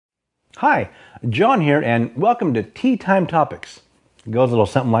Hi, John here, and welcome to Tea Time Topics. It goes a little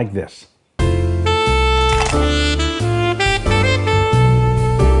something like this.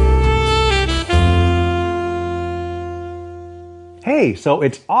 Hey, so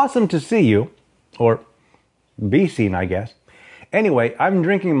it's awesome to see you, or be seen, I guess. Anyway, I'm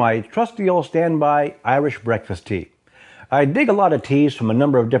drinking my trusty old standby Irish breakfast tea. I dig a lot of teas from a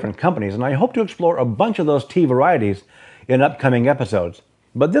number of different companies, and I hope to explore a bunch of those tea varieties in upcoming episodes.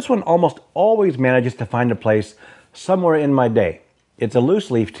 But this one almost always manages to find a place somewhere in my day. It's a loose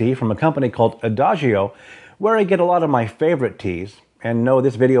leaf tea from a company called Adagio, where I get a lot of my favorite teas, and no,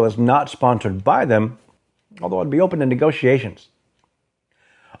 this video is not sponsored by them, although I'd be open to negotiations.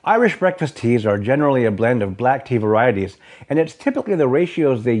 Irish breakfast teas are generally a blend of black tea varieties, and it's typically the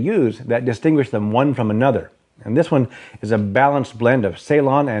ratios they use that distinguish them one from another. And this one is a balanced blend of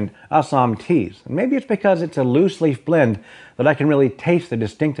Ceylon and Assam teas. And maybe it's because it's a loose leaf blend that I can really taste the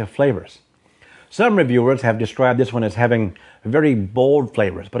distinctive flavors. Some reviewers have described this one as having very bold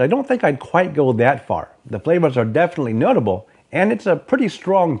flavors, but I don't think I'd quite go that far. The flavors are definitely notable, and it's a pretty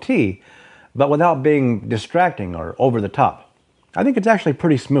strong tea, but without being distracting or over the top. I think it's actually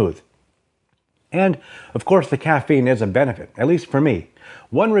pretty smooth. And, of course, the caffeine is a benefit, at least for me.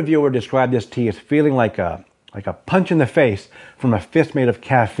 One reviewer described this tea as feeling like a punch in the face from a fist made of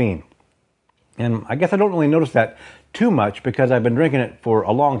caffeine. And I guess I don't really notice that too much because I've been drinking it for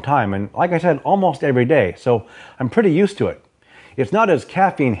a long time, and like I said, almost every day, so I'm pretty used to it. It's not as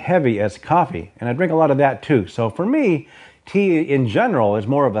caffeine heavy as coffee, and I drink a lot of that too. So for me, tea in general is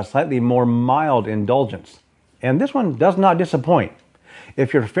more of a slightly more mild indulgence. And this one does not disappoint.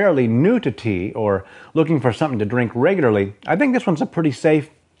 If you're fairly new to tea or looking for something to drink regularly, I think this one's a pretty safe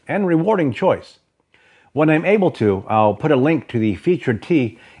and rewarding choice. When I'm able to, I'll put a link to the featured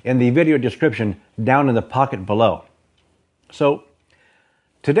tea in the video description down in the pocket below. So,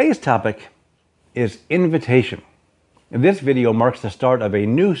 today's topic is invitation. This video marks the start of a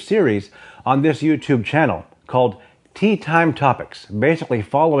new series on this YouTube channel called Tea Time Topics, basically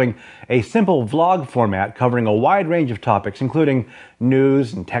following a simple vlog format covering a wide range of topics, including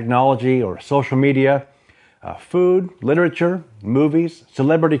news and technology or social media, food, literature, movies,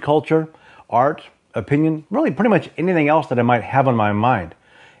 celebrity culture, art, opinion, really pretty much anything else that I might have on my mind,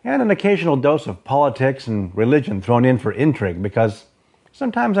 and an occasional dose of politics and religion thrown in for intrigue, because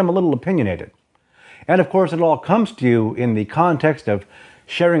sometimes I'm a little opinionated. And of course, it all comes to you in the context of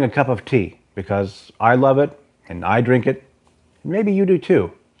sharing a cup of tea, because I love it, and I drink it, and maybe you do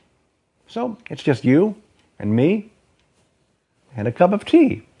too. So it's just you and me and a cup of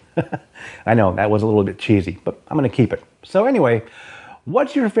tea. I know that was a little bit cheesy, but I'm going to keep it. So anyway,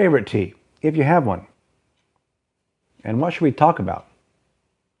 what's your favorite tea, if you have one? And what should we talk about?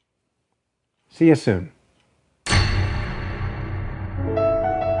 See you soon.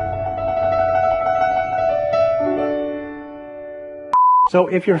 So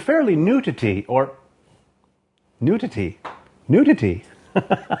if you're fairly new to tea, or nudity.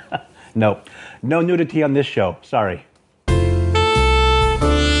 No nudity on this show, sorry.